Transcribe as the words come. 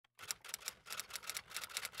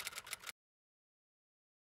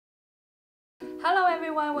Hello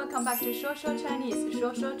everyone, welcome back to 说说 Chinese,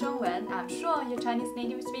 说说中文. I'm Shuo, your Chinese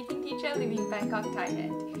native speaking teacher living in Bangkok,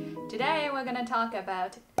 Thailand. Today we're gonna talk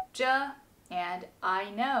about 着 and I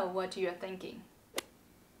know what you're thinking.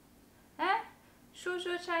 哎，说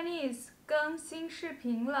说 Chinese 更新视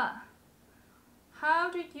频了。How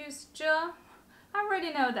to use 着? I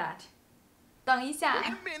already know that. 等一下.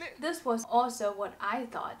 This was also what I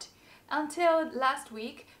thought. Until last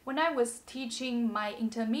week, when I was teaching my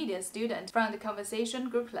intermediate student from the conversation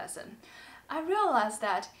group lesson, I realized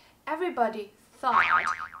that everybody thought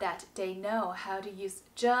that they know how to use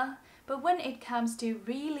着, but when it comes to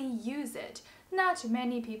really use it, not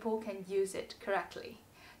many people can use it correctly.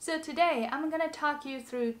 So today, I'm going to talk you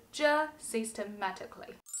through 着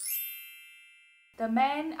systematically. The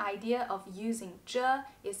main idea of using 着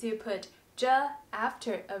is you put 着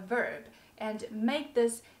after a verb and make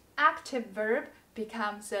this active verb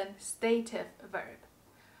becomes a stative verb.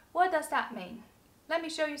 What does that mean? Let me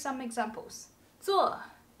show you some examples. 做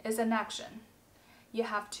is an action. You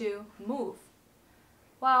have to move.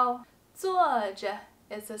 While 坐着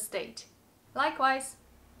is a state. Likewise,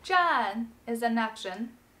 站 is an action.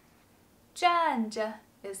 站着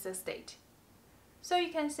is a state. So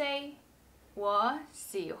you can say, 我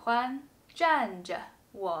喜欢站着，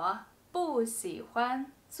我不喜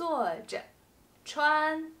欢坐着。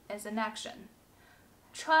穿 is an action.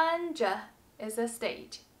 穿着 is a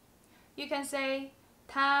state. You can say,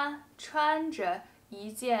 他穿着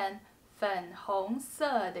一件粉红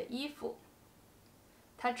色的衣服。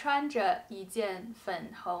他穿着一件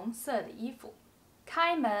粉红色的衣服。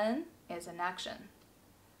开门 is an action.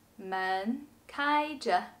 门开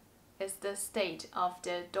着 is the state of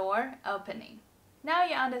the door opening. Now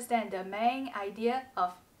you understand the main idea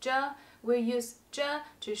of 着. We'll use 着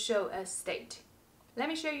to show a state. Let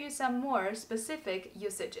me show you some more specific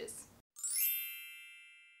usages.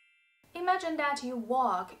 Imagine that you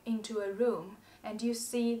walk into a room and you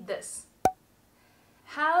see this.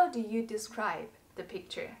 How do you describe the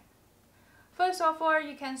picture? First of all,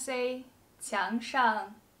 you can say 墙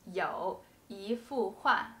上有一幅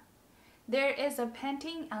画. There is a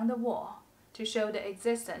painting on the wall to show the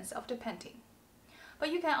existence of the painting.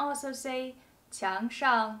 But you can also say 墙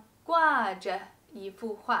上挂着一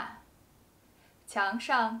幅画。墙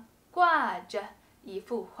上挂着一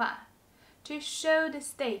幅画 to show the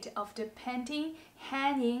state of the painting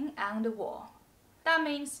hanging on the wall. That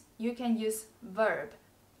means you can use verb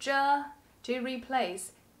着 to replace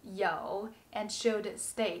有 and show the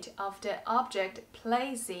state of the object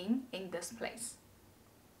placing in this place.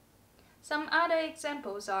 Some other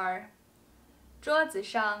examples are 桌子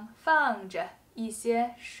上放着一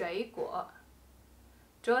些水果。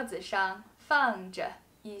桌子上放着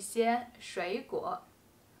一些水果。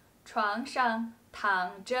床上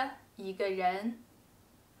躺着一个人。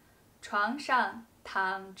床上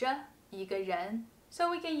躺着一个人。So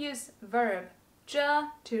we can use verb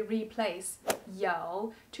着 to replace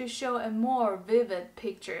有 to show a more vivid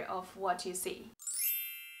picture of what you see.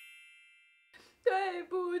 对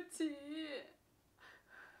不起。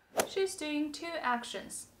She's doing two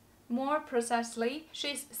actions. More precisely,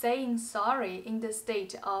 she's saying sorry in the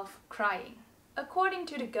state of crying. According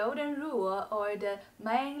to the golden rule or the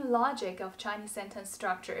main logic of Chinese sentence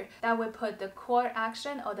structure, that we put the core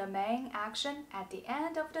action or the main action at the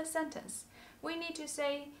end of the sentence, we need to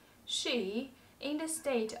say she in the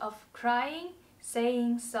state of crying,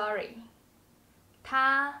 saying sorry.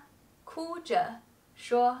 她哭着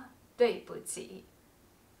说对不起。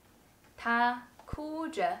她哭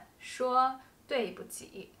着说对不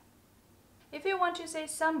起。If you want to say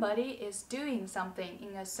somebody is doing something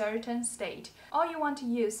in a certain state, or you want to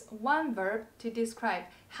use one verb to describe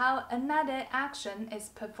how another action is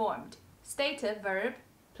performed, stative verb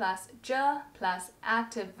plus 着 plus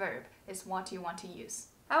active verb is what you want to use.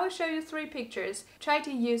 I will show you three pictures. Try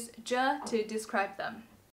to use 着 to describe them.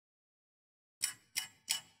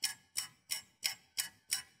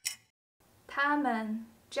 他们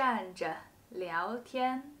站着聊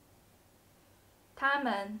天。他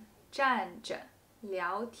们站着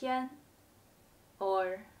聊天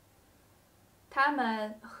or 他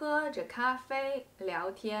们喝着咖啡聊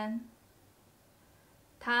天。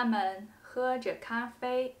他们喝着咖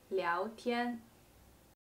啡聊天。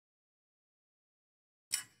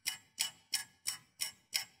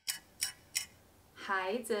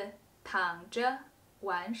孩子躺着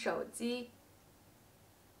玩手机。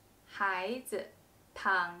孩子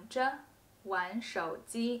躺着玩手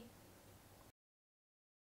机。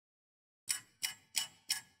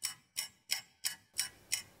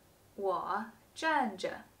我站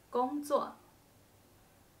着工作。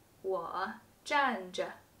我站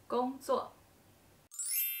着工作。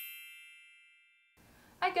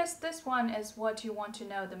I guess this one is what you want to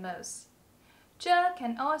know the most. 着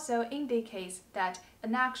can also indicate that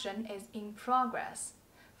an action is in progress.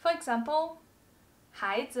 For example,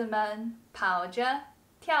 孩子们跑着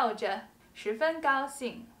跳着十分高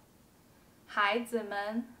兴。孩子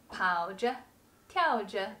们跑着跳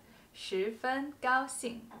着十分高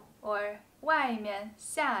兴。Or 外面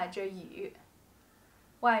下着雨。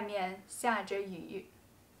外面下着雨。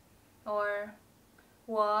Or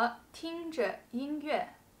我听着音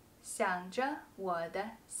乐，想着我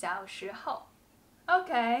的小时候。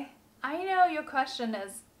Okay, I know your question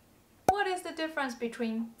is, what is the difference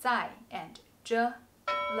between 在 and 着?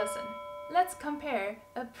 Listen, let's compare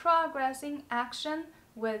a progressing action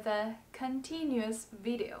with a continuous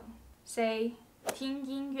video. Say, 听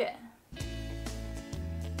音乐。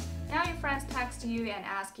Now your friends text you and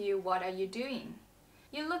ask you, what are you doing?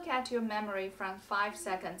 You look at your memory from 5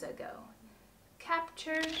 seconds ago.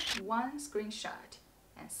 Capture one screenshot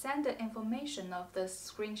and send the information of the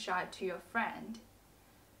screenshot to your friend.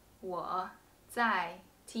 我在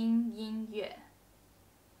听音乐。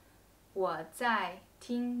我在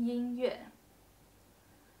听音乐。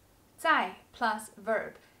在 plus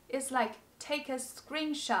verb is like take a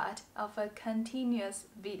screenshot of a continuous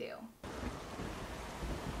video.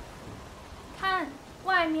 看，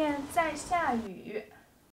外面在下雨。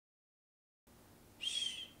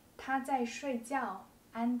嘘，他在睡觉，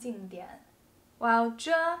安静点。While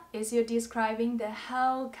着 is you describing the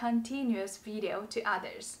whole continuous video to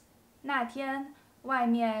others. 那天外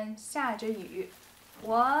面下着雨，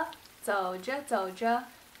我走着走着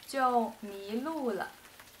就迷路了。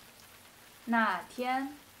那天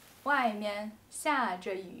外面下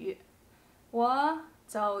着雨，我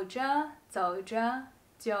走着走着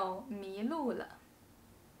就迷路了。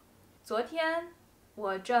昨天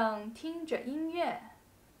我正听着音乐，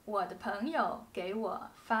我的朋友给我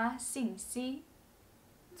发信息。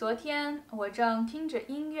昨天我正听着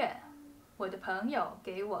音乐，我的朋友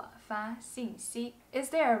给我发信息。Is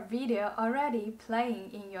there a video already playing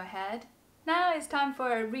in your head? Now it's time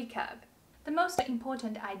for a recap. The most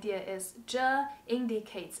important idea is 着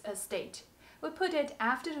indicates a state. We put it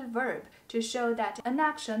after the verb to show that an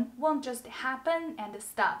action won't just happen and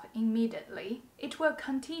stop immediately. It will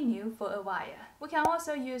continue for a while. We can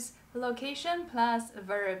also use location plus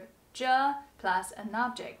verb 着 plus an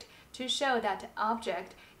object to show that the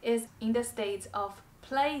object is in the state of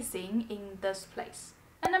placing in this place.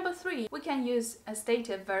 And number 3, we can use a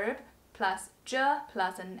stative verb plus 着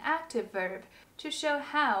plus an active verb to show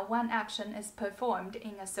how one action is performed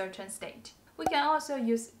in a certain state. We can also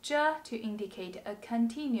use 着 to indicate a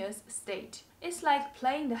continuous state. It's like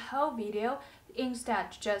playing the whole video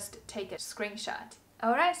instead just take a screenshot.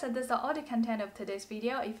 Alright, so this is all the content of today's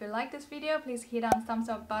video. If you like this video, please hit on the thumbs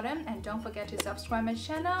up button and don't forget to subscribe my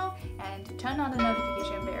channel and turn on the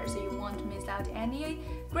notification bell so you won't miss out any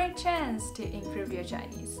great chance to improve your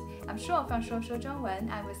Chinese. I'm sure from 说说中文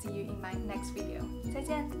I will see you in my next video. 再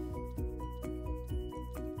见。